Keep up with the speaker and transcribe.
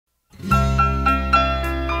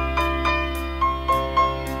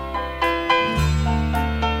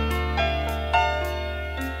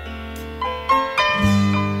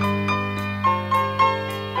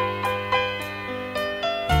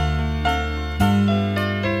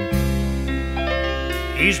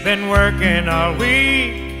He's been working all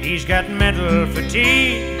week, he's got mental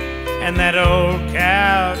fatigue, and that old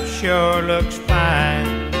couch sure looks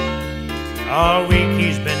fine. All week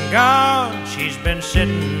he's been gone, she's been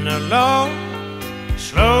sitting alone,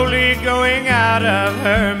 slowly going out of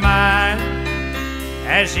her mind.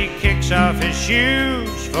 As he kicks off his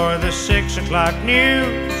shoes for the 6 o'clock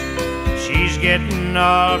news, she's getting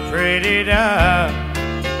all prettied up.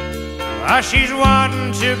 While she's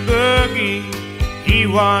wanting to boogie, he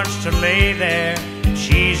wants to lay there, and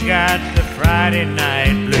she's got the Friday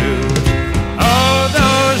night blues. Oh,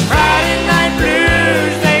 those Friday night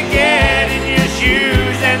blues, they get in your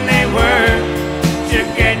shoes and they work to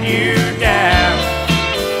get you down.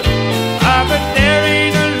 Ah, but there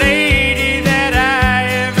ain't a lady that I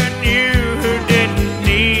ever knew who didn't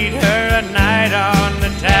need her a night on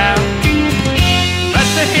the town. But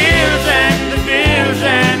the hills and the bills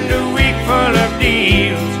and a week full of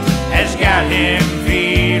deals has got him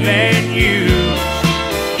feeling used.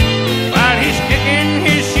 While he's kicking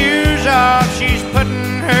his shoes off, she's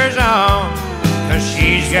putting hers on, 'cause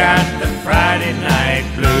she's got the Friday night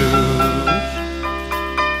blues.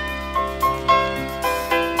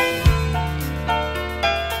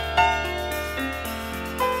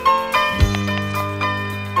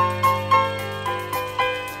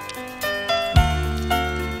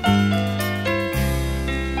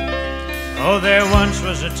 Oh, there once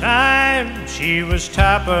was a time she was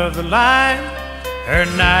top of the line, her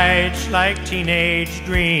nights like teenage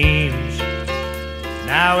dreams.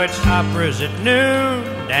 Now it's operas at noon,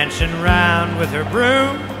 dancing round with her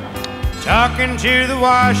broom, talking to the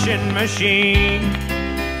washing machine.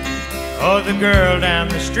 Oh, the girl down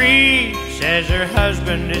the street says her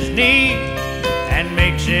husband is neat and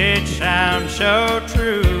makes it sound so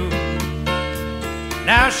true.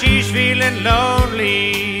 Now she's feeling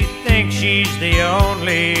lonely, thinks she's the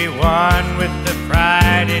only one with the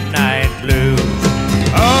Friday night blues.